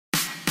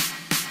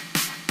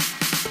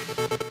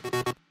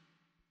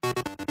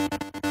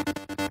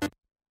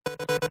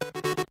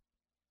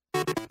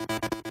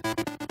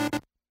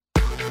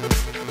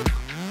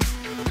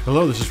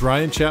Hello, this is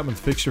Ryan Chapman with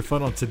Fix Your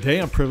Funnel. Today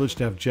I'm privileged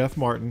to have Jeff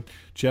Martin.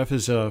 Jeff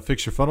is a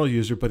Fix Your Funnel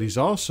user, but he's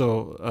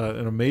also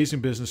an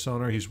amazing business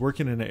owner. He's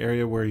working in an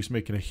area where he's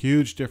making a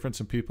huge difference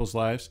in people's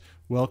lives.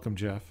 Welcome,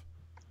 Jeff.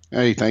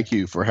 Hey, thank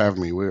you for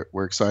having me.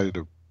 We're excited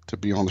to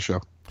be on the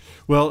show.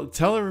 Well,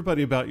 tell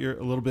everybody about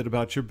a little bit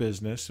about your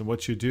business and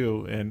what you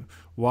do and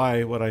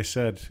why what I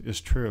said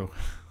is true.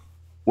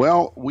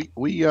 Well,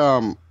 we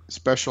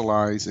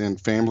specialize in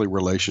family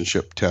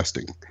relationship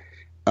testing.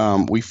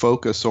 We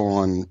focus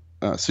on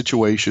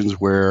situations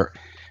where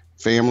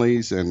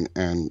families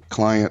and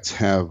clients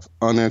have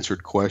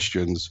unanswered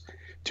questions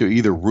to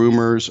either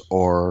rumors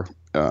or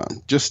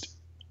just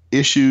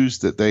issues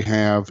that they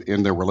have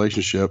in their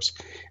relationships,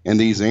 and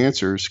these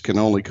answers can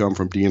only come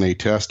from DNA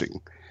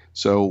testing.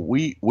 So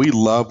we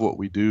love what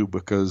we do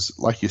because,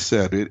 like you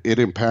said, it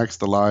impacts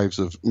the lives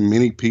of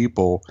many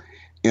people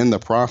in the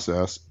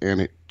process,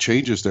 and it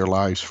changes their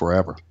lives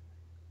forever.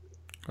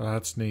 Oh,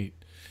 that's neat.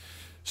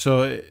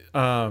 So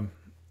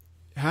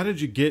how did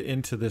you get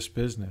into this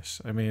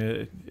business? I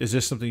mean, is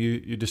this something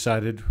you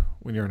decided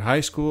when you're in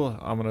high school?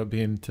 I'm going to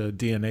be into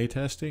DNA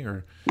testing,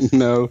 or?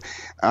 No,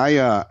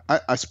 I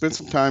spent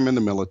some time in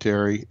the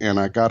military,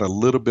 and I got a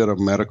little bit of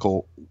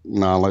medical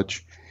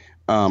knowledge.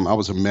 I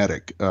was a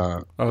medic.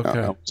 Okay.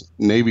 I was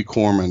Navy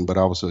corpsman, but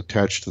I was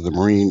attached to the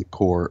Marine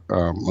Corps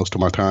most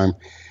of my time.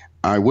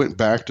 I went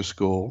back to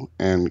school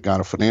and got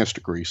a finance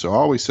degree. So I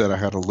always said I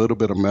had a little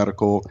bit of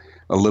medical,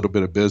 a little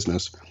bit of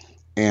business.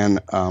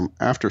 And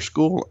after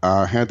school,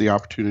 I had the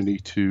opportunity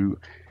to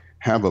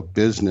have a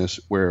business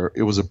where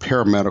it was a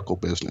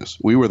paramedical business.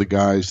 We were the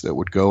guys that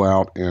would go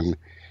out and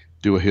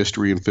do a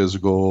history and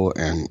physical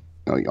and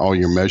all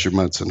your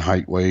measurements and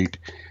height, weight,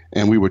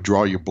 and we would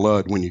draw your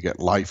blood when you get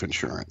life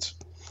insurance.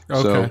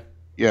 Okay.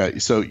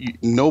 So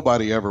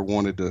nobody ever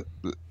wanted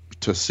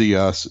to see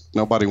us.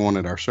 Nobody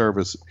wanted our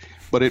service,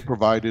 but it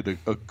provided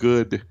a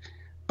good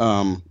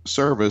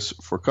service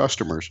for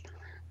customers.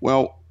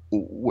 Well,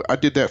 I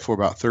did that for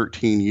about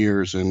 13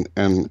 years,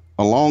 and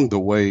along the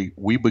way,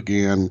 we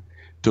began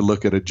to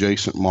look at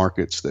adjacent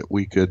markets that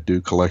we could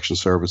do collection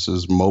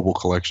services, mobile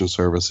collection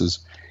services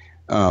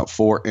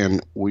for,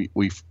 and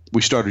we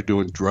started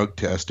doing drug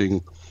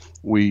testing.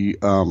 We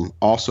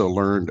also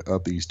learned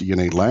of these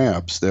DNA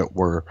labs that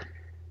were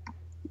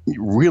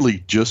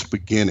really just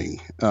beginning.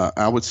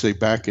 I would say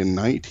back in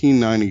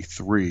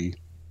 1993,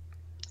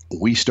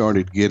 we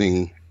started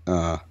getting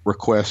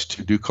requests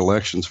to do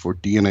collections for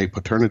DNA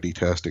paternity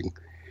testing.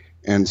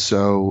 And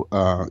so,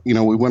 we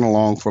went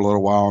along for a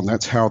little while, and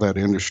that's how that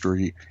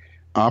industry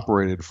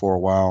operated for a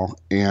while.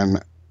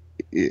 And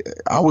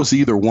I was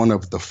either one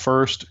of the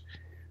first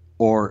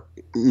or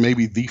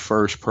maybe the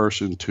first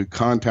person to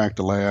contact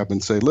a lab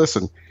and say,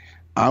 listen,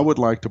 I would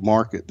like to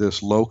market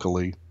this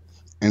locally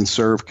and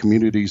serve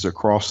communities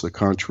across the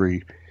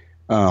country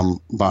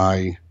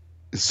by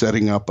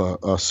setting up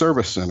a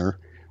service center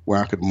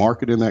where I could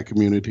market in that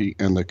community,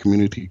 and the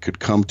community could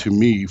come to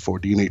me for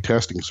DNA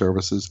testing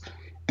services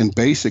and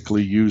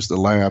basically use the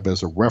lab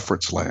as a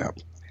reference lab.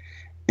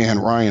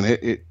 And Ryan,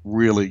 it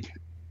really,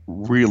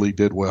 really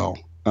did well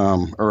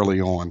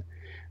early on.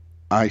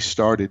 I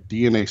started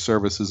DNA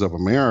Services of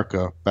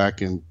America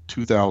back in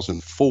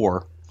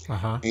 2004,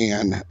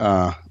 and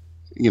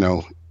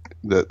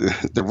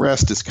the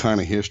rest is kind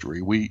of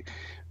history. We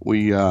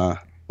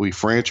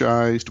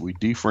franchised, we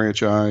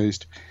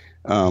defranchised.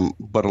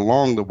 But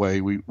along the way,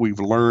 we've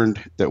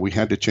learned that we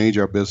had to change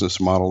our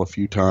business model a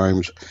few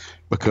times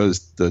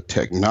because the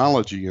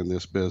technology in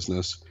this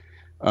business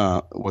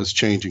was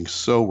changing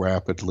so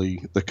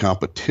rapidly. The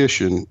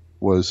competition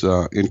was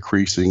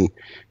increasing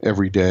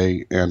every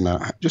day, and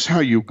just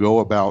how you go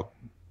about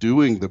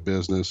doing the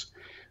business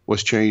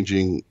was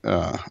changing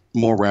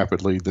more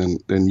rapidly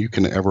than you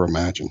can ever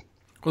imagine.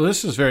 Well,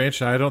 this is very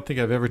interesting. I don't think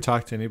I've ever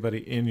talked to anybody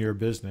in your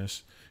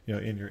business,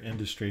 in your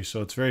industry.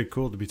 So it's very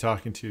cool to be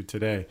talking to you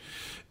today.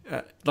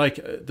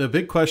 The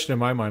big question in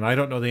my mind, I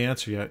don't know the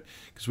answer yet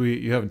because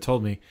you haven't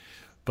told me,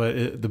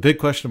 but the big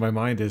question in my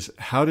mind is,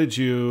 how did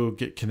you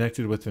get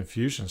connected with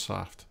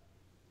Infusionsoft?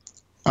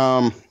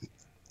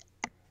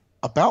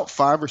 About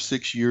 5 or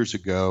 6 years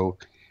ago,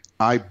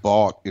 I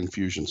bought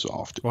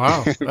Infusionsoft.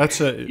 Wow, that's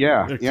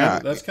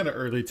that's kind of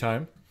early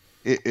time.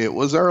 It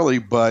was early,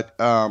 but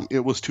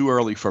it was too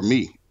early for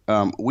me.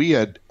 I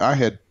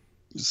had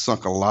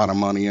sunk a lot of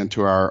money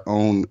into our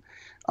own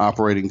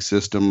operating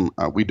system.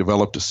 We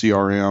developed a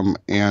CRM,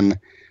 and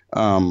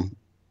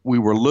we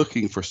were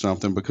looking for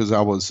something because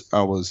I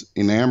was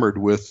enamored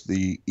with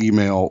the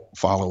email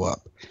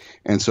follow-up,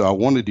 and so I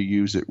wanted to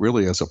use it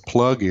really as a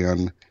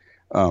plug-in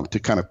to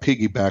kind of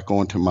piggyback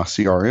onto my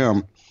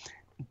CRM,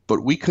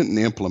 but we couldn't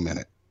implement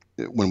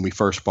it when we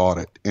first bought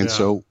it, and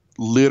so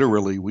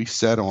literally we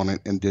sat on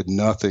it and did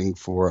nothing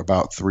for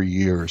about 3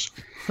 years,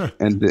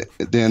 and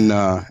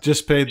then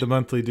just paid the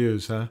monthly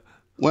dues, huh?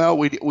 Well,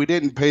 we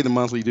didn't pay the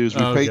monthly dues.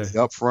 We paid the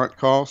upfront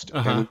cost,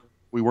 and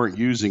we weren't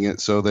using it,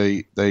 so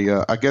they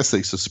I guess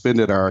they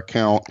suspended our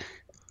account.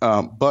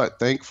 But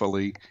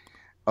thankfully,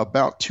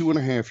 about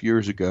 2.5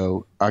 years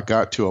ago, I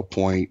got to a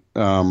point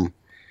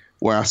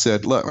where I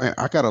said, "Look, man,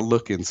 I got to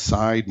look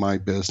inside my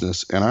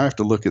business, and I have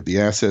to look at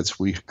the assets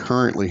we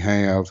currently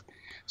have,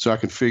 so I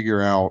can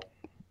figure out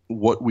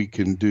what we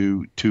can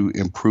do to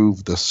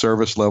improve the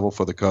service level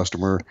for the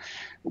customer.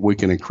 We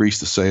can increase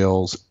the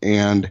sales,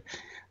 and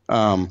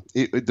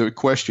the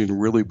question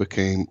really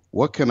became,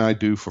 what can I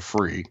do for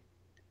free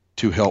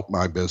to help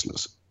my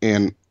business?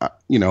 And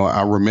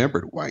I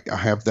remembered, like, I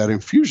have that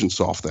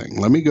Infusionsoft thing.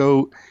 Let me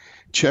go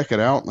check it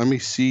out. Let me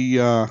see,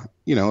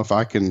 if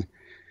I can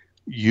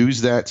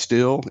use that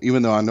still,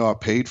 even though I know I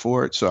paid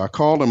for it. So I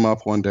called them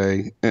up one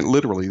day, and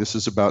literally, this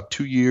is about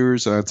 2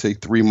 years, I'd say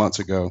 3 months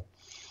ago,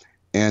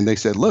 and they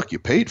said, "Look, you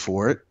paid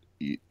for it,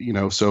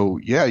 so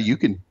yeah, you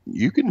can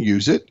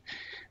use it."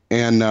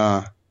 And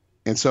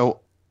so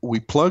we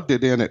plugged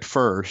it in at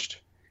first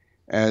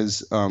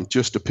as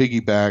just to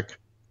piggyback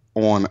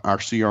on our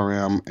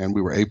CRM, and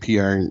we were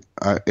APIing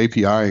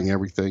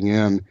everything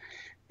in,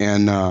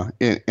 and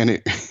it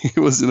it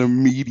was an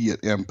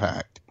immediate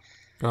impact.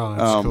 Oh,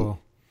 that's cool.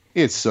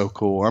 It's so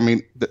cool. I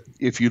mean,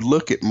 if you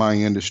look at my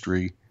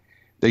industry,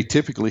 they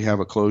typically have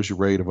a closure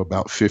rate of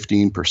about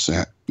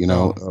 15%,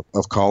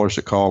 of callers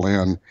that call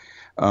in.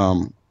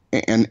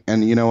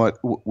 And you know what?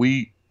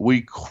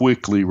 We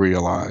quickly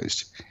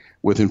realized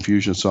with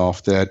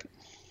Infusionsoft that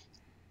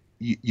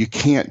you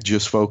can't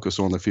just focus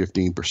on the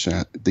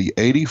 15%. The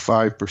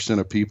 85%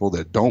 of people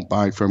that don't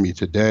buy from you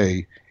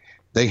today,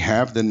 they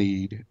have the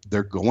need.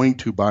 They're going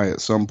to buy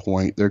at some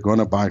point. They're going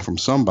to buy from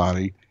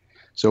somebody.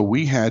 So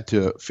we had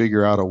to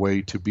figure out a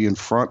way to be in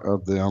front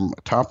of them,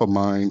 top of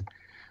mind,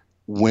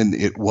 when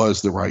it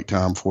was the right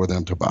time for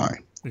them to buy.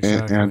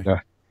 Exactly.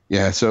 And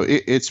yeah, so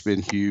it's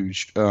been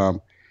huge.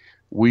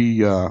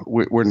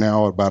 We're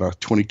now about a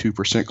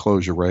 22%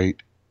 closure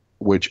rate,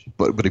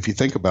 but if you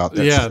think about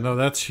that, yeah, no,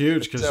 that's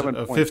huge because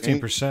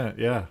 15%,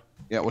 yeah.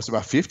 Yeah, it was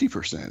about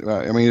 50%.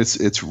 I mean,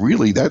 it's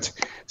really, that's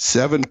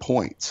 7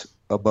 points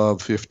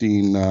above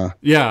 15.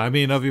 Yeah, I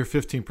mean, of your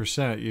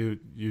 15%,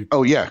 you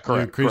oh yeah, correct. You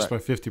increased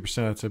correct. by 50%.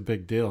 That's a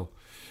big deal.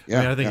 Yeah,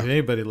 I mean, I think yeah. if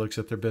anybody looks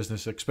at their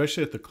business,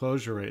 especially at the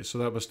closure rate, so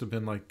that must have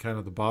been like kind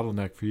of the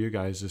bottleneck for you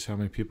guys, is how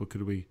many people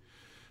could we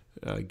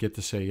get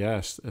to say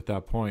yes at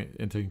that point,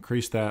 and to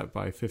increase that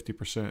by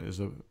 50% is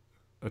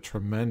a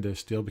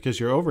tremendous deal, because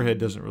your overhead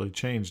doesn't really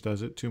change,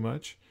 does it, too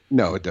much?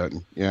 No, it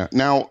doesn't. Yeah.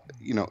 Now,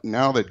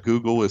 now that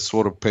Google is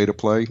sort of pay to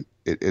play,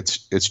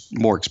 it's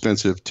more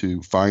expensive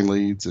to find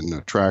leads and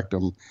attract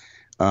them.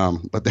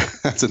 But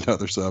that's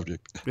another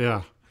subject.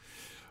 Yeah.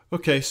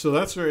 Okay, so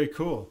that's very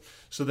cool.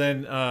 So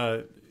then,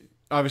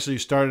 obviously, you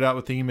started out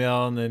with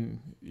email, and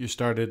then you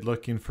started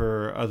looking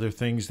for other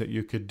things that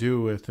you could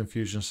do with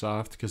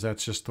Infusionsoft, because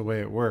that's just the way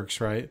it works,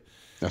 right?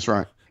 That's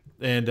right.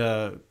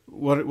 And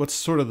what's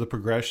sort of the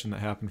progression that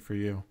happened for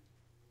you?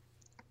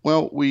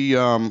 Well,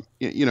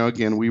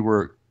 again, we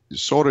were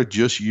sort of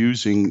just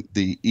using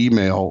the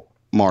email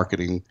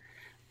marketing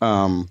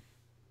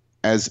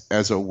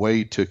as a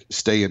way to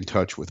stay in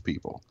touch with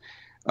people.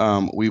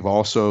 We've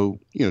also,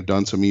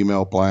 done some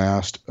email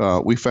blast.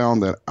 We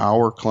found that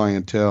our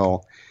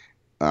clientele,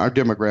 our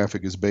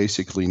demographic is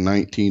basically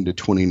 19 to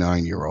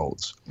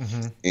 29-year-olds,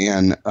 Mm-hmm.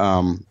 and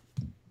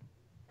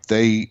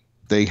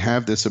they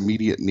have this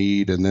immediate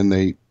need, and then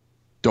they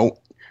don't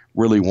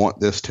really want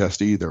this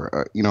test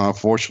either.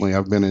 Unfortunately,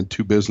 I've been in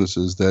two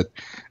businesses that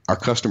our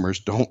customers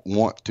don't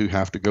want to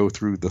have to go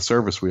through the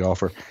service we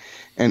offer,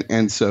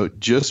 and so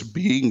just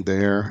being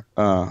there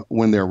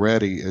when they're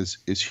ready is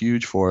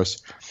huge for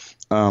us.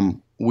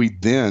 We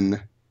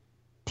then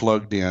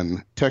plugged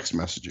in text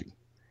messaging,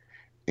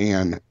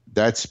 and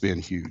that's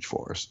been huge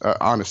for us.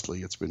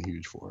 Honestly, it's been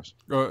huge for us.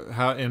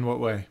 How? In what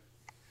way?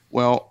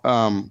 Well,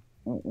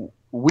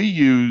 we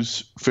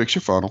use Fix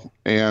Your Funnel,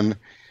 and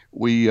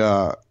we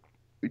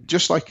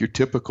just like your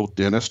typical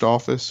dentist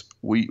office,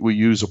 we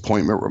use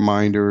appointment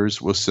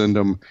reminders. We'll send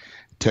them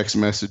text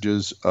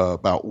messages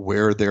about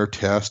where their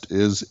test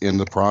is in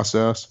the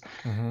process.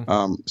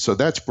 Mm-hmm. So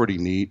that's pretty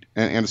neat,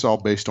 and it's all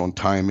based on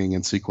timing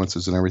and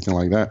sequences and everything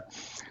like that.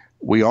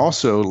 We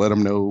also let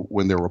them know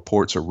when their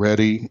reports are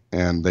ready,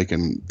 and they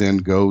can then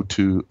go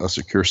to a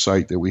secure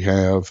site that we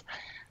have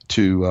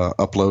to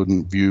upload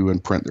and view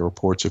and print the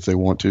reports if they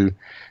want to.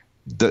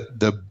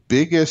 The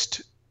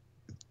biggest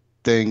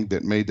thing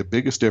that made the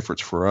biggest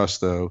difference for us,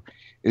 though,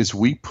 is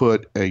we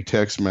put a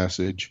text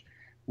message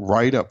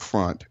right up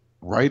front,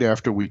 right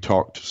after we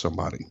talk to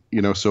somebody.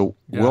 So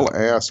Yeah.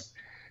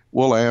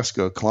 we'll ask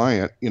a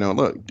client,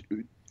 look,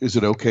 is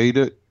it okay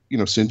to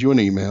send you an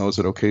email? Is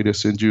it okay to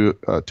send you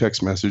a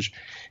text message?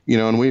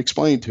 And we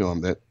explain to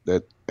them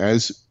that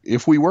as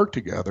if we work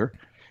together,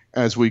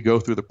 as we go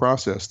through the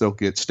process, they'll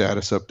get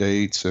status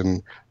updates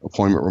and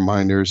appointment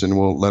reminders, and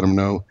we'll let them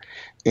know,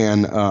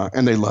 and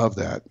they love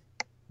that.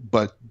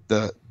 But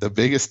the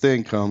biggest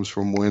thing comes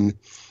from when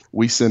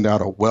we send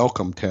out a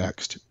welcome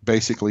text,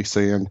 basically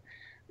saying,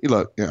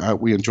 look,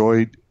 we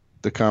enjoyed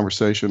the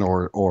conversation,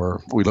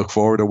 or we look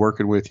forward to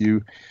working with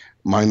you.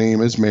 my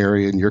name is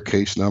Mary and your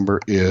case number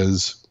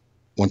is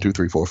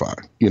 12345.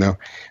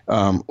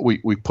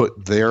 We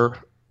put their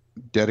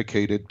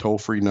dedicated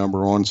toll-free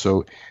number on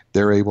so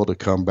they're able to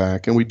come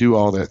back, and we do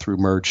all that through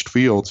merged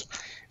fields,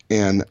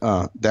 and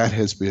that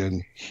has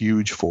been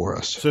huge for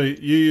us. So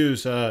you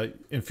use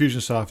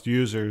Infusionsoft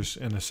users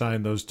and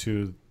assign those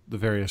to the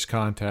various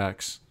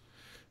contacts,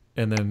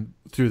 and then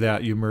through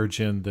that you merge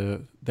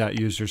in that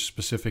user's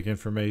specific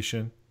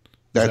information.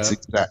 That's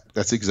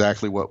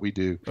exactly what we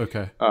do.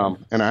 Okay.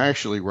 And I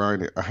actually,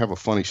 Ryan, I have a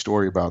funny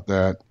story about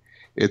that.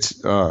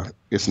 It's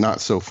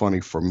not so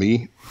funny for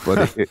me,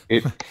 but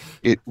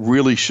it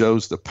really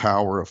shows the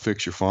power of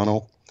Fix Your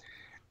Funnel.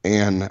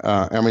 And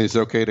I mean, is it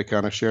okay to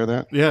kind of share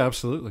that? Yeah,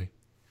 absolutely.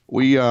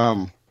 We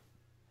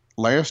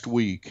last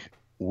week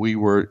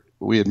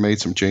we had made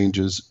some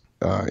changes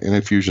in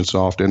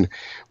Infusionsoft, and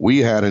we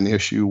had an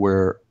issue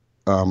where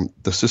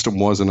the system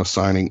wasn't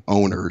assigning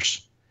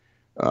owners.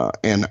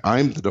 And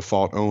I'm the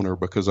default owner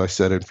because I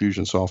set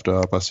Infusionsoft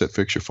up, I set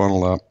Fix Your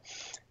Funnel up.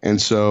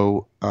 And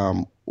so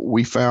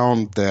we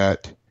found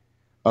that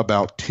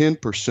about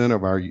 10%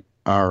 of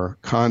our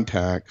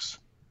contacts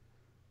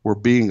were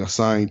being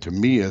assigned to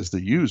me as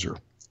the user,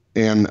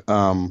 and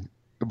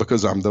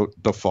because I'm the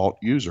default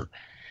user.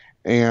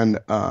 And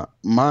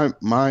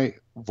my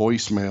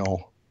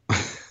voicemail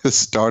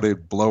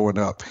started blowing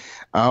up.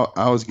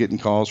 I was getting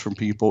calls from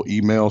people,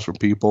 emails from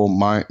people.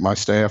 My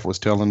staff was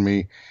telling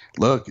me,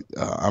 "Look,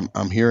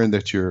 I'm hearing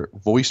that your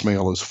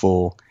voicemail is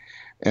full,"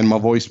 and my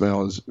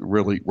voicemail is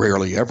really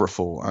rarely ever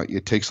full.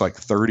 It takes like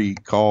 30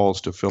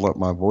 calls to fill up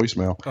my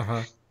voicemail.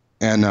 Uh-huh.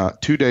 And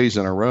 2 days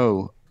in a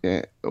row,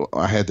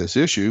 I had this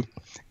issue,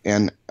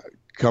 and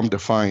come to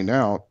find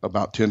out,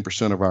 about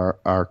 10% of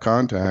our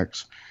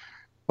contacts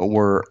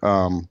were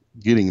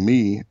getting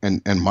me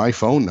and my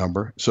phone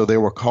number. So they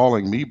were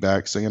calling me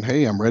back saying,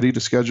 "Hey, I'm ready to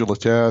schedule a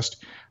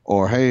test,"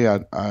 or "Hey,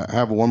 I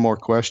have one more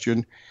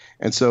question."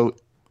 And so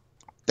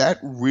that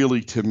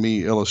really, to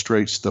me,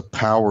 illustrates the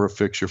power of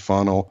Fix Your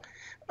Funnel,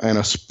 and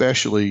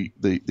especially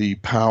the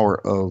power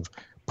of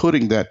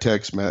putting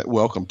that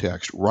welcome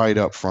text right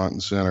up front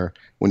and center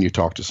when you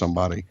talk to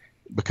somebody,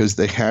 because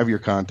they have your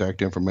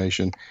contact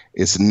information.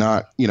 It's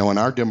not, in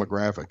our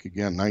demographic,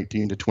 again,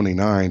 19 to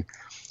 29,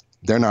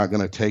 they're not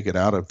going to take it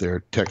out of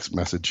their text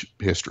message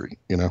history,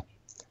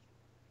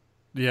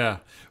 Yeah.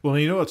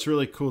 Well, what's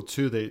really cool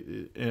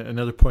too,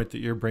 another point that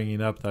you're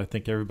bringing up that I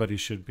think everybody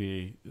should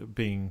be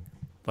being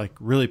like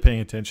really paying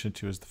attention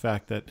to is the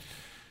fact that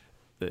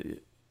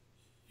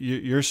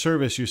your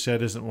service, you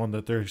said, isn't one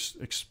that they're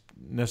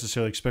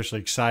necessarily especially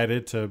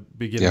excited to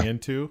be getting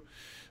into,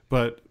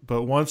 but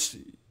once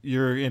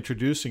you're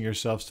introducing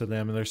yourselves to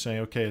them and they're saying,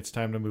 okay, it's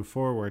time to move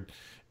forward,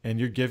 and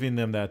you're giving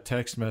them that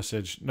text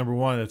message, number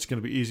one, it's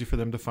going to be easy for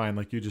them to find,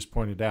 like you just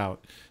pointed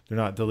out. They're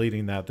not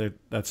deleting that.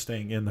 That's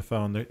staying in the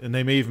phone. And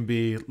they may even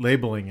be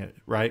labeling it,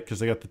 right? Because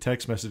they got the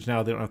text message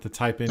now. They don't have to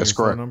type in your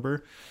phone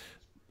number.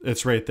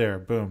 It's right there.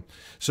 Boom.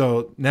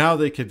 So now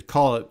they could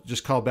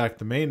just call back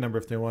the main number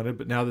if they wanted.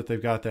 But now that they've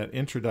got that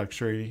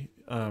introductory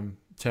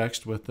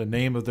text with the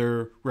name of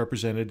their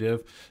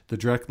representative, the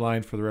direct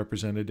line for the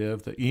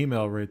representative, the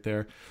email right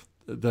there,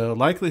 the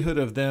likelihood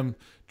of them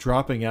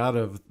dropping out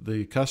of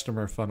the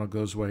customer funnel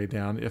goes way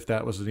down, if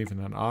that wasn't even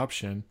an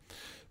option.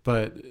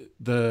 But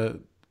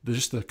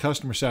just the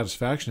customer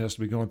satisfaction has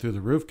to be going through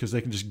the roof because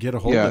they can just get a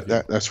hold of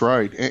you. That's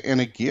right.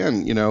 And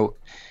again,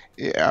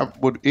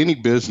 with any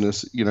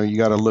business, you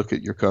got to look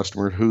at your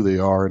customer, who they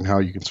are, and how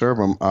you can serve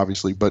them,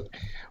 obviously. But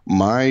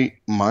my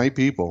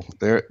people,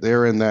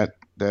 they're in that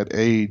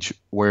age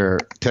where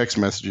text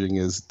messaging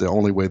is the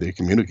only way they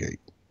communicate.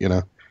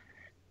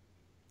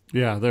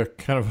 Yeah, they're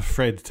kind of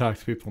afraid to talk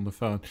to people on the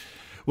phone.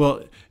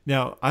 Well,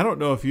 now I don't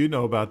know if you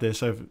know about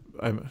this.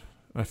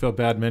 I feel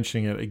bad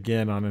mentioning it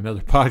again on another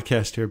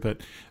podcast here,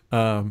 but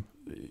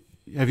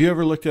have you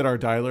ever looked at our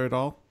dialer at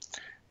all?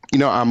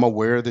 I'm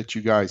aware that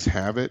you guys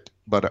have it,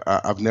 but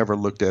I've never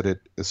looked at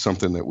it as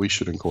something that we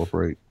should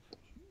incorporate.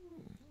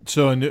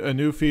 So a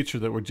new feature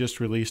that we're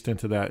just released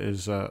into that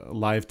is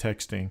live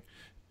texting,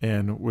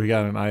 and we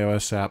got an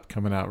iOS app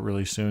coming out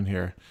really soon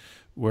here,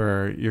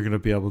 where you're going to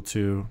be able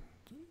to.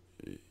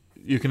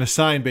 You can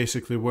assign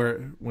basically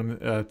when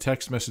a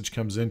text message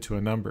comes into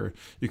a number,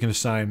 you can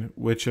assign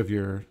which of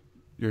your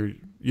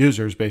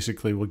users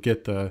basically will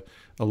get the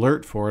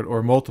alert for it,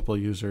 or multiple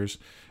users,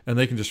 and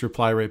they can just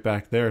reply right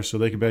back there. So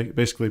they can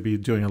basically be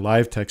doing a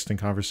live texting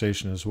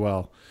conversation as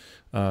well,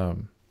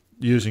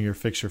 using your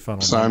Fix Your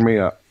Funnel. Sign me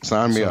up.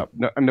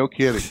 No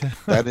kidding.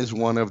 That is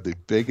one of the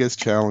biggest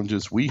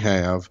challenges we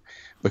have,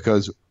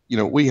 because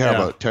we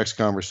have a text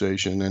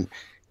conversation, and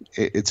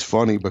it's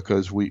funny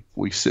because we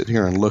sit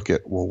here and look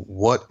at, well,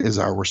 what is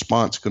our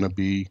response going to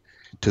be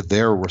to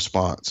their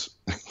response?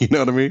 You know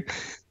what I mean?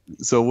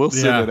 So we'll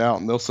send it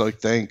out and they'll say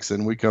thanks,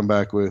 and we come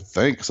back with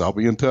thanks, I'll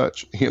be in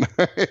touch.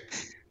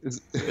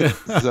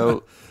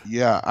 So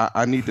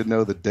I need to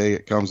know the day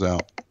it comes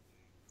out.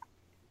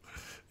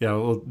 Yeah,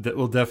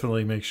 we'll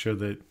definitely make sure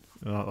that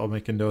I'll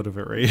make a note of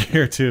it right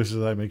here too, so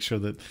that I make sure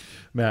that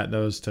Matt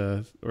knows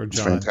or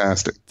John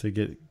fantastic to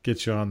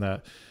get you on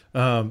that.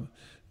 Um,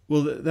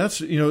 well,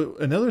 that's,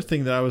 another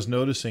thing that I was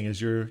noticing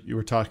as you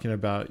were talking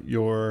about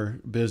your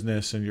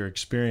business and your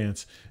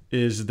experience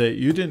is that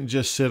you didn't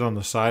just sit on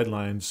the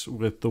sidelines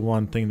with the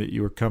one thing that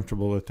you were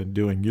comfortable with and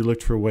doing. You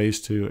looked for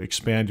ways to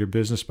expand your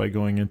business by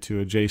going into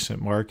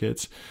adjacent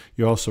markets.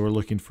 You also were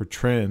looking for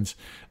trends.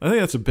 I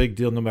think that's a big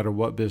deal no matter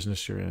what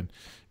business you're in.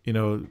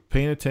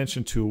 Paying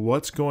attention to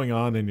what's going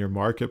on in your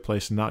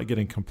marketplace and not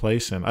getting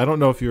complacent. I don't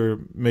know if you were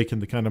making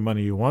the kind of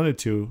money you wanted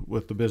to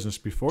with the business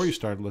before you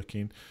started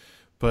looking,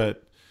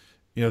 but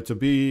to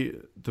be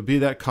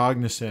that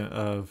cognizant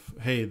of,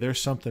 hey,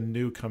 there's something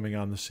new coming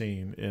on the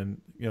scene, and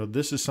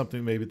this is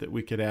something maybe that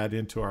we could add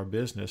into our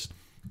business.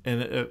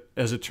 And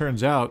as it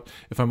turns out,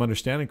 if I'm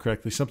understanding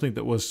correctly, something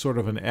that was sort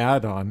of an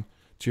add-on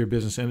to your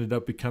business ended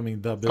up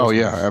becoming the business. Oh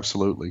yeah,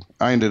 absolutely.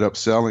 I ended up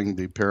selling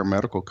the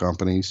paramedical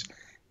companies,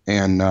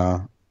 and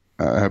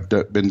have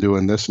been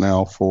doing this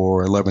now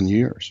for 11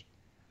 years,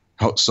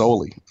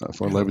 solely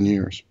for 11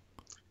 years.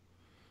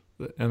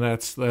 And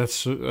that's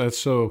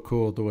so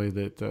cool, the way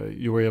that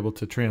you were able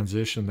to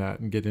transition that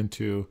and get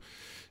into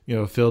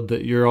a field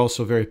that you're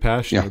also very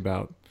passionate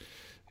about,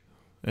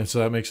 and so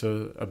that makes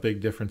a big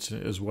difference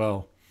as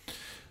well.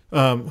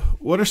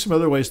 What are some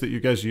other ways that you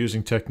guys are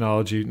using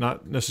technology,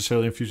 not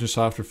necessarily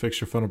Infusionsoft or Fix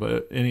Your Funnel,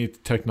 but any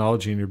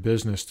technology in your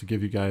business to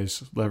give you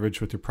guys leverage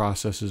with your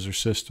processes or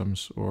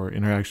systems or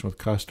interaction with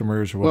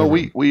customers or whatever?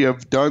 Well, we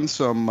have done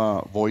some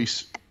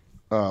voice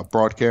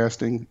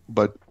broadcasting,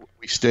 but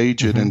we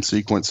stage it in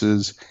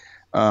sequences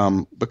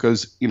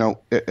because,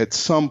 at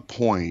some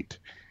point,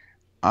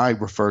 I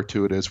refer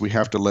to it as we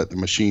have to let the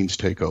machines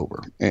take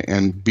over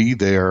and be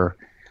there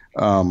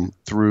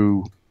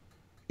through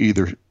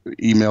either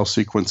email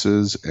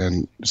sequences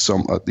and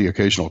the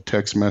occasional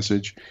text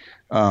message.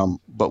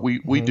 But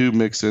we do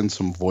mix in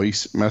some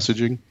voice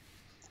messaging.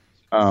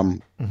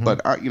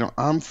 But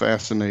I'm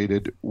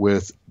fascinated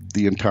with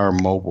the entire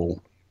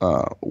mobile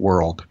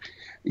world.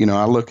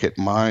 I look at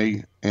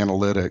my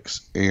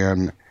analytics,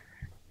 and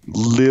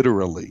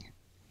literally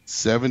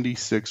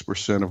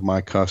 76% of my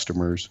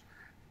customers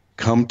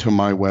come to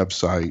my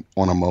website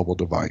on a mobile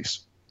device.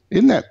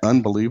 Isn't that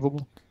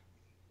unbelievable?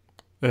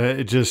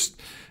 It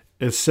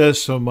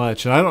says so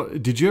much.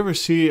 And did you ever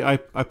see, I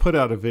put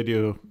out a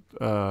video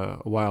a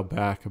while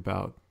back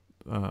about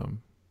the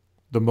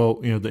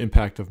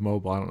impact of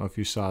mobile. I don't know if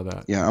you saw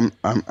that. Yeah,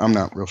 I'm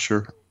not real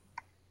sure.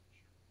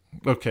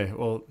 Okay,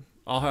 well,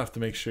 I'll have to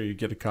make sure you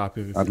get a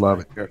copy of it. I'd love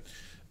it.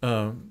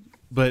 So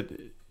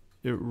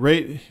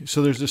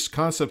there's this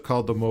concept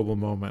called the mobile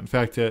moment. In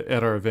fact,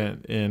 at our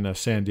event in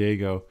San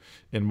Diego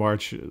in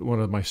March, one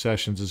of my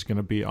sessions is going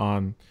to be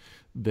on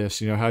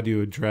this. How do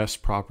you address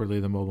properly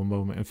the mobile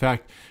moment? In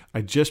fact, I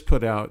just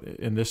put out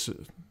in this.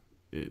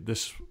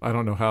 I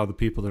don't know how the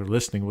people that are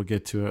listening will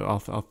get to it.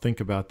 I'll think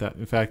about that.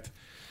 In fact,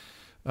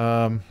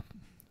 how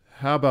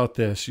about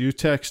this? You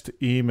text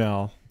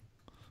email.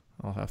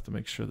 I'll have to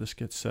make sure this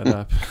gets set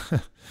up.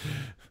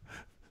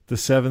 The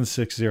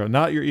 760,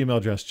 not your email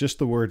address, just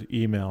the word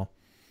email.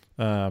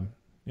 No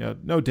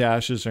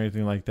dashes or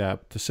anything like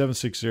that. The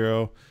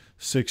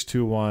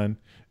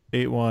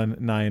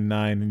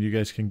 760-621-8199, and you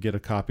guys can get a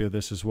copy of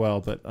this as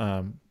well. But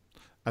I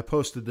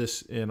posted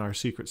this in our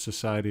Secret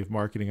Society of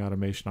Marketing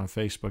Automation on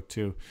Facebook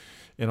too,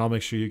 and I'll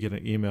make sure you get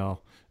an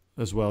email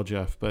as well,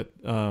 Jeff. But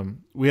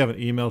we have an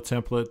email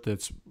template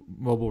that's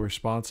mobile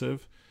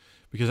responsive,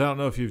 because I don't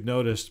know if you've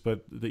noticed,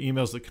 but the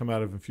emails that come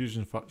out of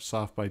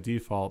Infusionsoft by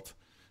default,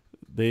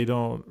 they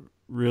don't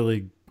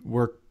really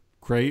work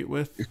great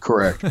with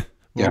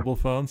mobile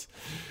phones.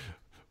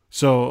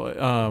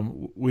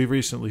 So we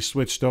recently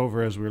switched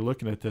over as we were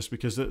looking at this,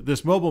 because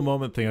this mobile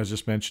moment thing I was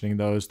just mentioning,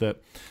 though, is that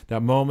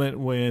moment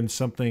when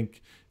something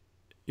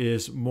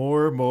is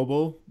more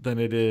mobile than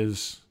it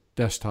is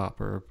desktop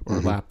or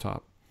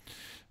laptop.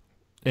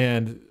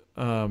 And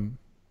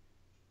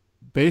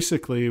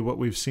basically what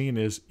we've seen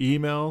is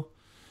email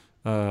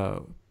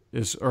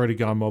is already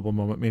gone mobile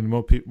moment, meaning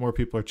more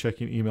people are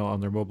checking email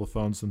on their mobile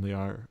phones than they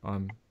are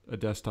on a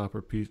desktop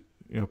or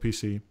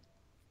PC.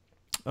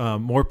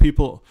 More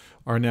people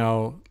are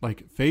now,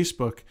 like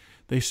Facebook,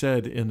 they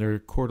said in their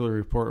quarterly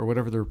report, or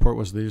whatever the report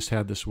was they just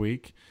had this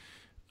week,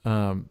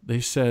 they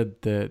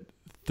said that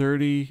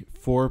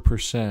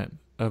 34%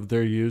 of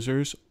their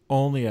users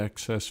only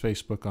access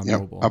Facebook on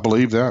mobile. I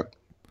believe that.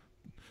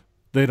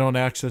 They don't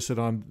access it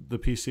on the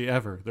PC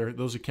ever.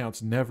 Those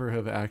accounts never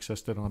have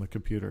accessed it on a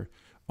computer,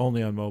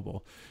 only on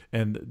mobile.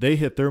 And they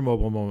hit their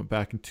mobile moment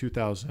back in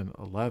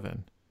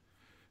 2011.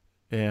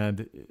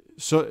 And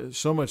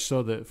so much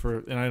so that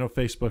and I know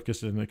Facebook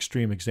is an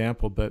extreme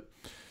example, but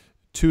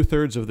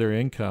 2/3 of their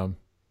income,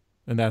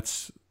 and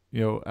that's,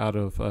 out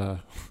of,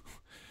 I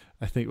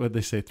think, what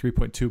they say,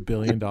 $3.2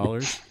 billion,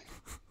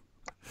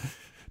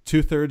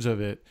 2/3 of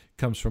it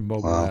comes from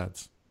mobile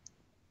ads.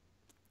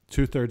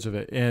 2/3 of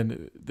it.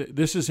 And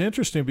this is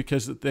interesting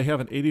because they have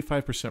an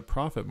 85%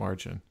 profit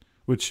margin,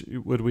 which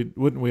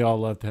wouldn't we all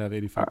love to have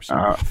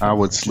 85%? I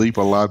would sleep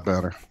a lot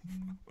better.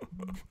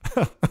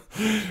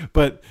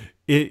 But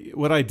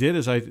what I did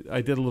is I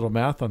did a little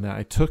math on that.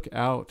 I took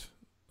out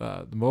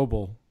the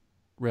mobile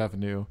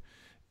revenue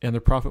and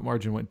their profit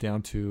margin went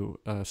down to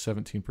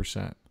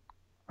 17%.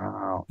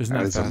 Wow, Isn't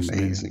that that is fascinating?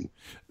 amazing.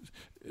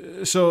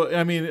 So,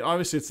 I mean,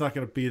 obviously, it's not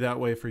going to be that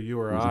way for you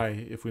or I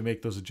if we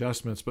make those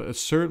adjustments, but it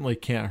certainly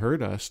can't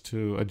hurt us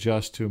to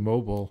adjust to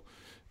mobile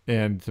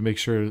and to make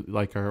sure,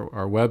 like our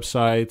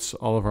websites,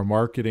 all of our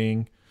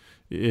marketing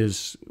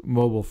is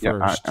mobile Yeah,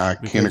 first. I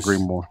can't agree Because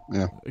more.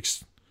 Yeah.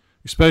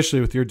 especially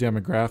with your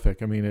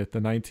demographic, I mean, at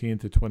the 19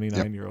 to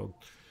Yep. 29-year-old,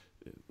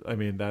 I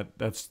mean,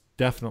 that's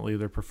definitely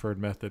their preferred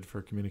method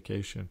for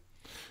communication.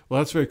 Well,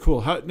 that's very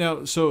cool.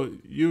 Now, so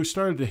you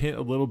started to hint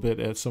a little bit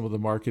at some of the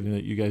marketing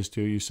that you guys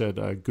do. You said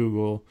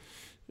Google.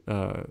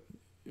 Uh,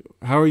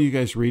 how are you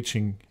guys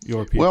reaching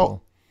your Well,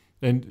 people?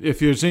 And if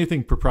there's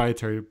anything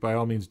proprietary, by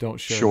all means, don't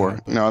share sure.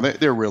 that. But No,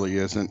 there really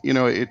isn't. You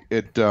know,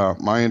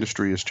 my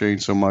industry has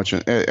changed so much,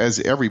 and as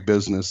every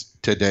business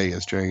today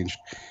has changed.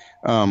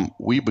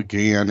 We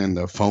began in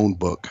the phone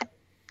book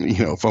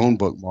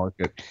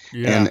market,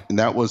 yeah, and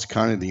that was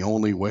kind of the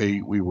only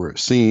way we were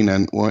seen,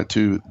 and went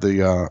to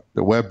the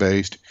web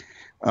based.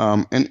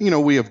 And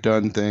we have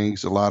done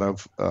things, a lot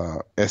of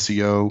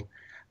SEO,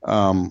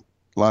 a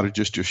lot of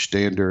just your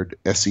standard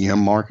SEM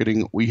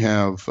marketing.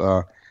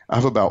 I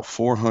have about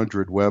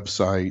 400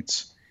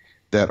 websites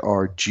that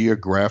are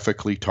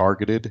geographically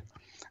targeted,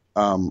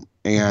 hmm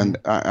and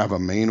I have a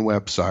main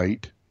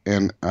website,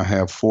 and I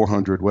have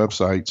 400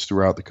 websites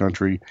throughout the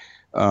country,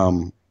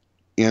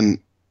 in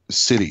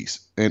cities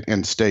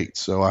and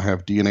states. So I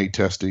have DNA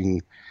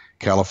testing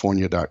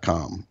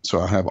California.com.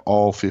 So I have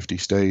all 50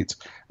 states.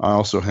 I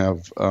also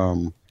have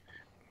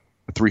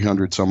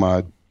 300 some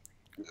odd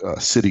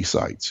city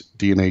sites,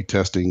 DNA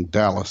testing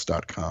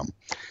Dallas.com.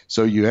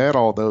 So you add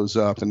all those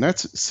up, and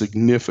that's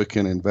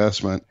significant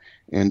investment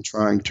in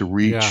trying to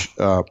yeah. reach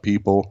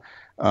people.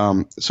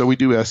 So we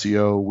do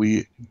SEO.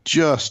 We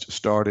just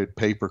started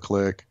pay per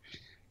click,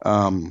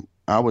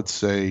 I would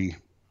say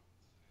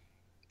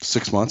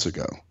 6 months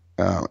ago.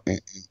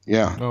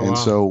 Yeah, Oh and wow.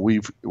 so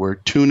we're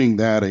tuning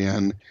that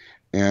in,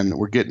 and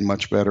we're getting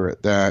much better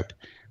at that.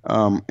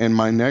 And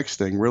my next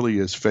thing really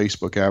is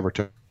Facebook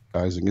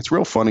advertising. It's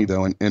real funny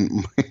though,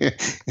 in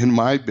in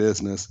my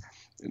business,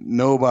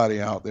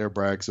 nobody out there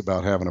brags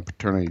about having a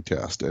paternity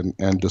test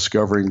and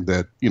discovering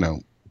that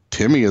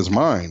Timmy is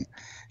mine.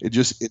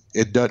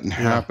 It doesn't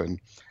Yeah. happen.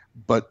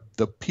 But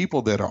the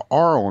people that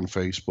are on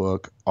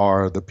Facebook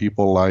are the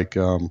people like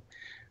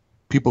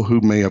people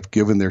who may have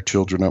given their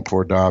children up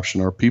for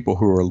adoption, or people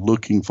who are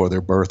looking for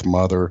their birth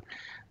mother.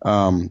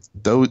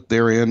 Though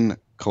they're in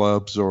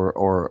clubs or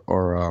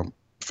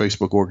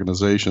Facebook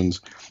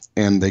organizations,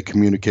 and they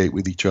communicate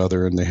with each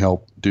other and they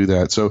help do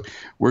that. So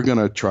we're going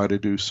to try to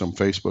do some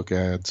Facebook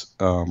ads,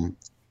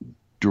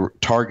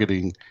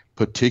 targeting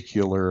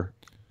particular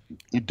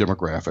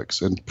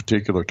demographics and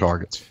particular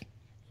targets.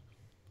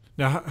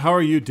 Now, how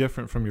are you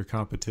different from your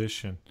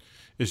competition?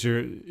 Is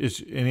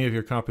any of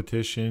your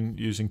competition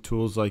using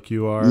tools like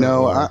you are,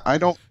 No, I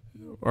don't.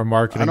 or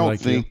I marketing don't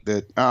like you? think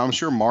that. I'm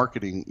sure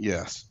marketing,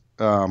 yes.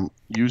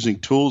 Using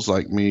tools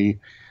like me,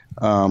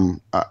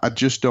 I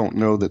just don't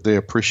know that they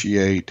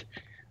appreciate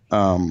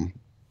um,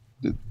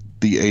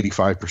 the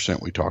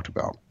 85% we talked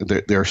about.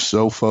 They're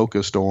so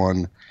focused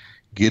on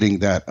getting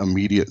that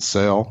immediate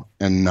sale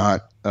and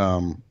not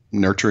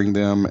nurturing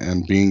them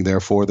and being there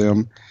for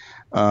them.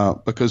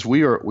 Because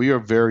we are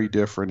very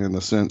different in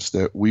the sense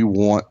that we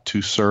want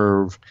to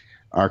serve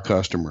our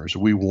customers.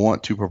 We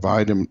want to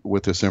provide them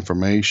with this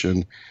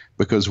information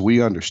because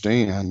we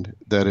understand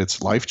that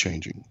it's life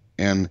changing.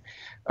 And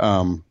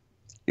um,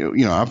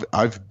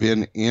 I've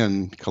been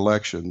in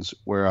collections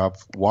where I've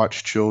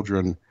watched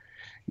children,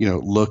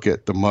 look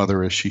at the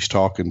mother as she's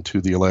talking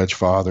to the alleged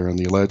father, and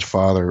the alleged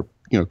father,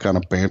 kind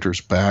of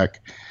banters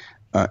back.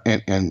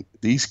 And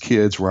these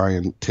kids,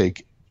 Ryan,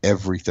 take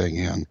everything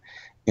in.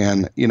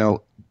 And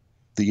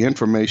the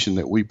information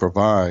that we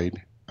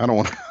provide, I don't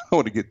want I don't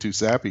want to get too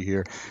sappy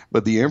here,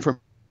 but the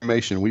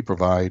information we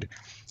provide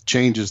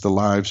changes the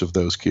lives of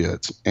those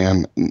kids,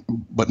 and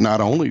but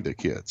not only the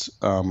kids,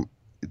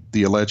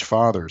 the alleged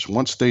fathers.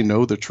 Once they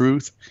know the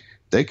truth,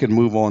 they can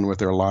move on with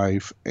their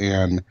life,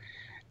 and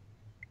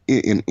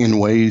in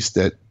ways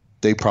that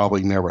they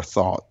probably never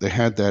thought. They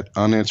had that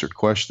unanswered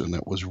question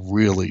that was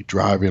really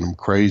driving them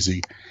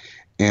crazy.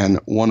 And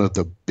one of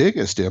the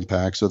biggest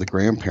impacts are the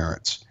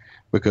grandparents,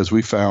 because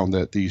we found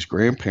that these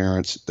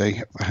grandparents,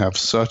 they have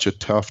such a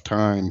tough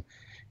time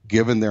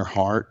giving their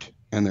heart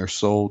and their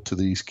soul to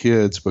these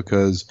kids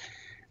because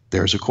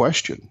there's a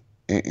question.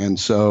 And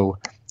so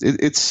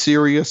it's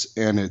serious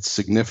and it's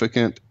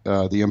significant,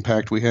 the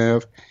impact we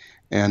have.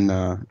 And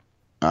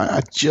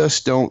I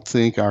just don't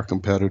think our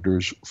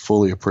competitors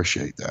fully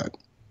appreciate that.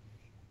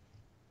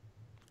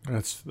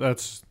 That's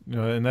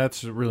and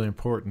that's really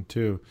important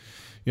too.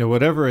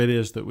 Whatever it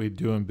is that we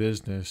do in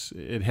business,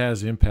 it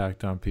has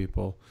impact on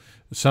people.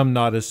 Some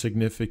not as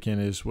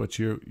significant as what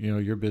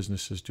your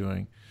business is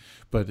doing,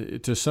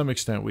 but to some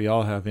extent, we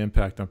all have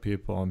impact on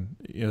people, and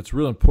it's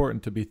real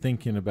important to be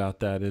thinking about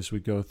that as we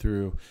go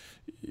through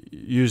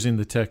using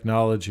the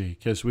technology,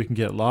 because we can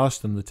get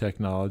lost in the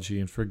technology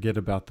and forget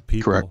about the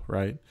Correct. people,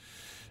 right?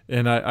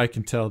 And I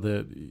can tell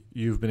that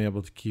you've been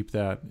able to keep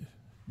that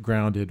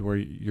grounded where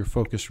your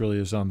focus really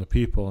is on the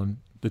people, and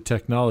the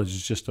technology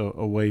is just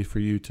a way for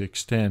you to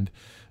extend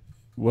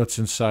what's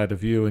inside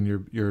of you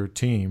and your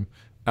team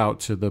out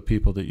to the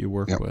people that you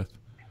work Yep. with.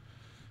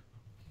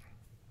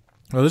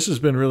 Well, this has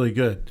been really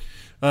good.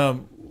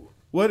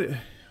 What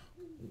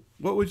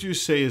would you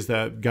say is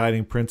that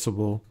guiding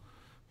principle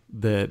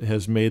that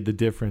has made the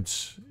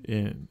difference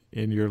in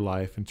your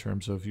life in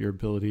terms of your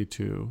ability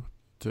to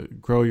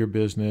grow your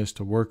business,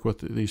 to work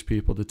with these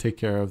people, to take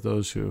care of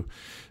those who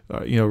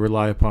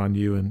rely upon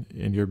you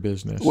in your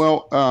business?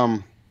 Well,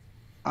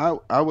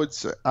 I would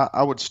say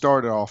I would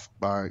start off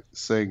by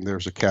saying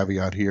there's a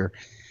caveat here.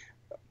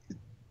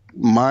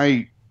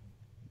 The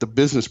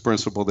business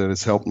principle that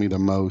has helped me the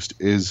most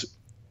is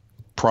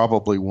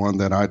probably one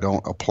that I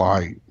don't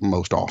apply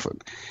most often.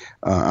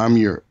 I'm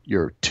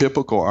your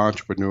typical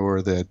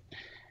entrepreneur that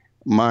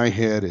my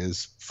head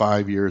is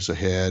 5 years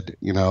ahead.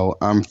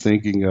 I'm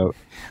thinking of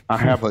I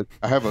have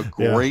a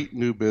great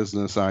new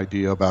business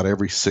idea about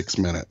every 6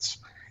 minutes.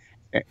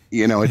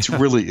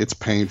 It's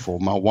painful.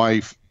 My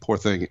wife, poor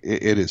thing,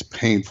 it is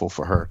painful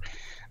for her.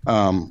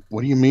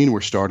 What do you mean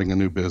we're starting a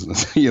new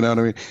business? You know what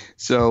I mean?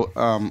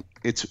 So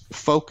it's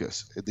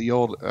focus. The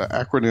old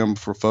acronym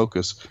for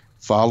focus: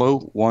 follow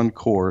one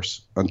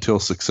course until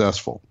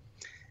successful.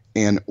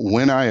 And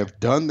when I have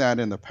done that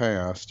in the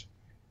past,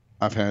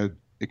 I've had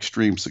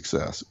extreme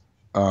success.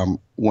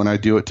 When I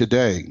do it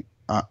today,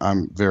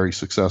 I'm very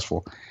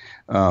successful.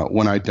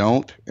 When I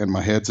don't, and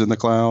my head's in the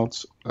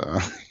clouds,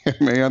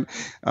 man,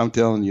 I'm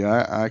telling you,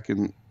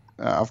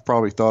 I've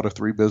probably thought of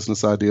 3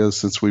 business ideas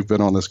since we've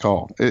been on this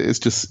call. I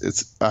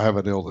have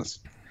an illness.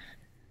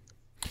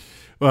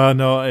 Well,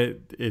 no,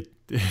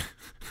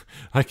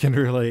 I can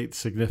relate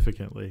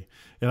significantly,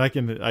 and I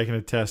can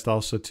attest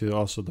also to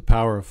the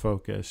power of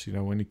focus.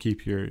 When you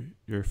keep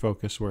your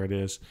focus where it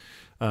is,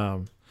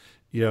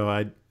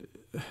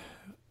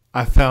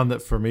 I found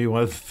that for me,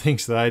 one of the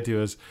things that I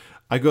do is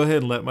I go ahead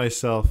and let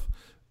myself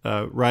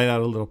write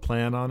out a little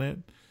plan on it,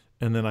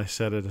 and then I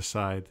set it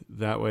aside.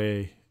 That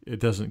way, it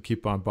doesn't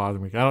keep on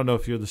bothering me. I don't know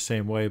if you're the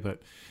same way,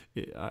 but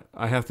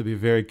I have to be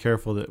very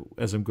careful that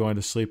as I'm going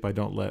to sleep, I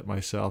don't let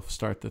myself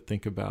start to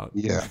think about.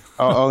 Yeah.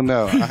 Oh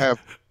no, I have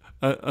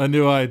a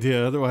new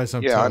idea. Otherwise,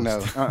 I'm yeah,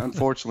 toast. I know.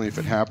 Unfortunately, if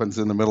it happens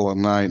in the middle of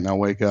the night and I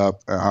wake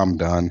up, I'm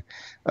done.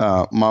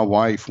 My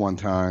wife one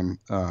time,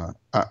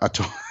 I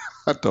told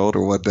I told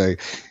her one day,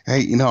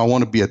 hey, I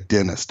want to be a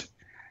dentist.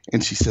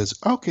 And she says,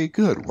 okay,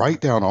 good.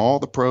 Write down all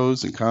the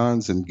pros and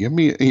cons and give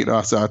me,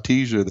 I said, I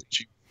tease her that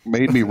she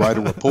made me write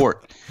a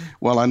report.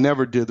 Well, I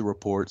never did the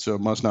report, so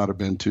it must not have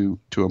been too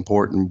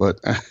important. But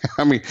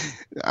I mean,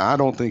 I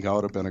don't think I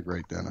would have been a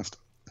great dentist.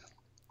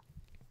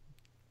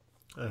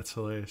 That's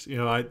hilarious.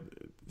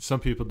 Some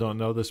people don't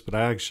know this, but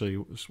I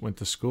actually went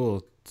to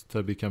school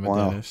to become a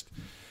Wow. dentist,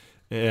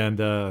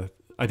 and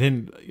I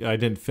didn't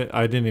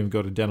even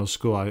go to dental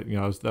school.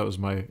 That was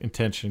my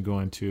intention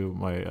going to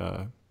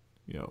my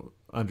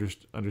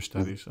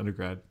understudies,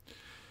 undergrad,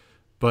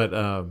 but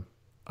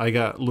I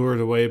got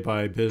lured away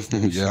by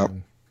business. Yep.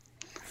 and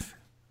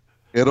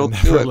It'll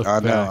I do never it. looked I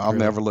know. back, I'll really.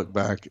 never look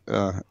back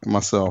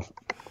myself.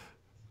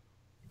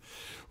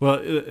 Well,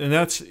 and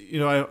that's,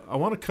 I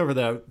want to cover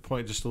that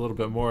point just a little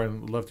bit more,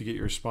 and would love to get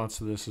your response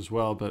to this as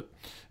well. But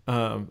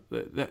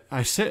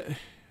I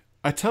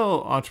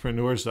tell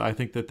entrepreneurs that I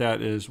think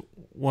that is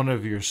one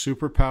of your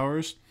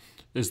superpowers,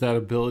 is that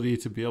ability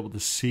to be able to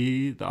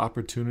see the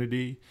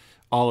opportunity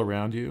all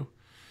around you.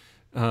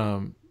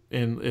 And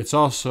it's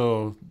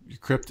also your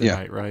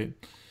kryptonite, right?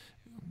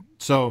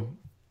 So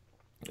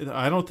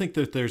I don't think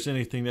that there's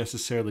anything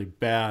necessarily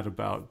bad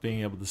about being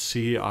able to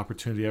see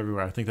opportunity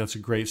everywhere. I think that's a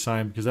great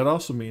sign, because that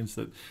also means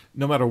that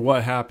no matter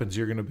what happens,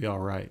 you're going to be all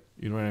right.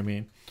 You know what I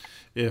mean?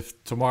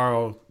 If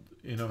tomorrow,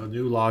 a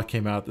new law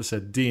came out that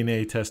said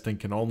DNA testing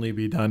can only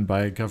be done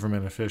by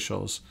government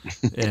officials,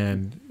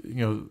 and,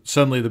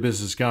 suddenly the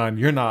business is gone,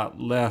 you're not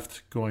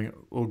left going,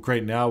 well,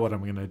 great, now what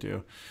am I going to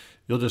do?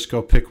 You'll just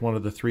go pick one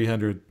of the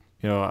 300,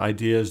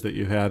 ideas that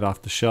you had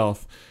off the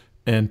shelf,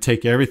 and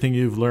take everything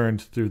you've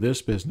learned through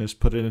this business,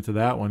 put it into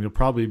that one. You'll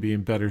probably be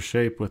in better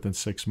shape within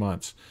 6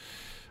 months.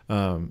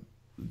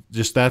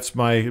 That's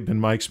been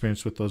my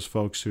experience with those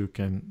folks who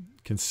can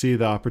see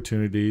the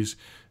opportunities,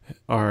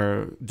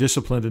 are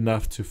disciplined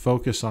enough to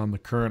focus on the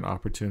current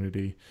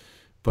opportunity,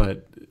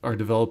 but are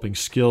developing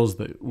skills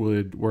that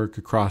would work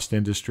across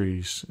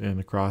industries and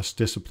across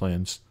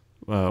disciplines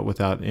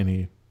without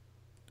any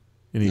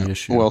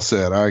issue. Well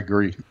said. I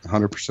agree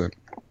 100%.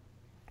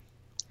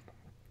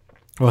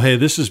 Well, hey,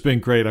 this has been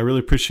great. I really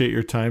appreciate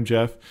your time,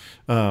 Jeff.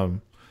 I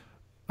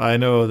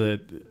know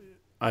that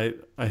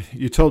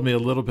you told me a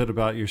little bit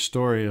about your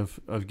story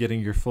of getting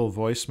your full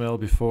voicemail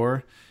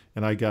before,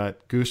 and I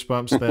got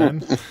goosebumps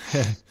then.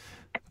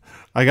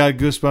 I got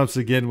goosebumps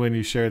again when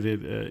you shared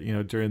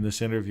it, during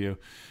this interview.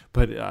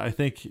 But I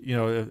think,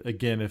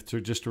 again,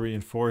 just to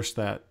reinforce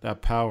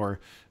that power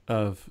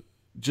of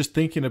just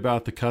thinking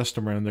about the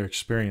customer and their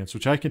experience,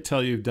 which I can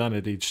tell you've done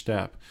at each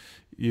step.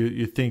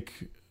 You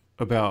think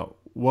about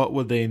what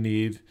would they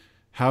need,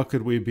 how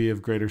could we be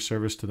of greater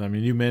service to them?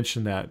 And you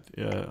mentioned that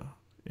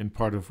in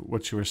part of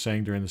what you were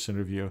saying during this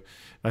interview.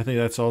 I think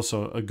that's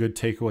also a good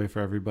takeaway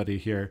for everybody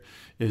here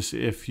is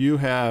if you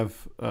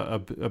have a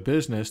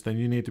business, then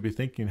you need to be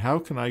thinking, how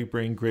can I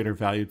bring greater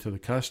value to the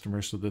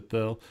customer so that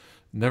they'll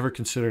never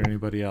consider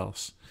anybody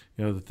else?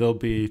 That they'll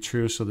be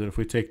true so that if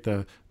we take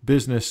the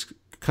business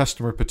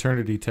customer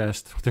paternity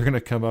test, they're going to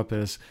come up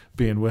as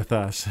being with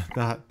us,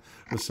 not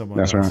with someone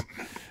else. That's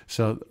right.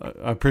 So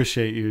I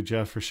appreciate you,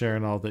 Jeff, for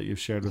sharing all that you've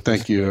shared with us.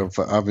 Thank you.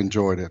 I've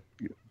enjoyed it.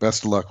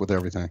 Best of luck with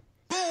everything.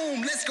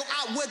 Boom, let's go.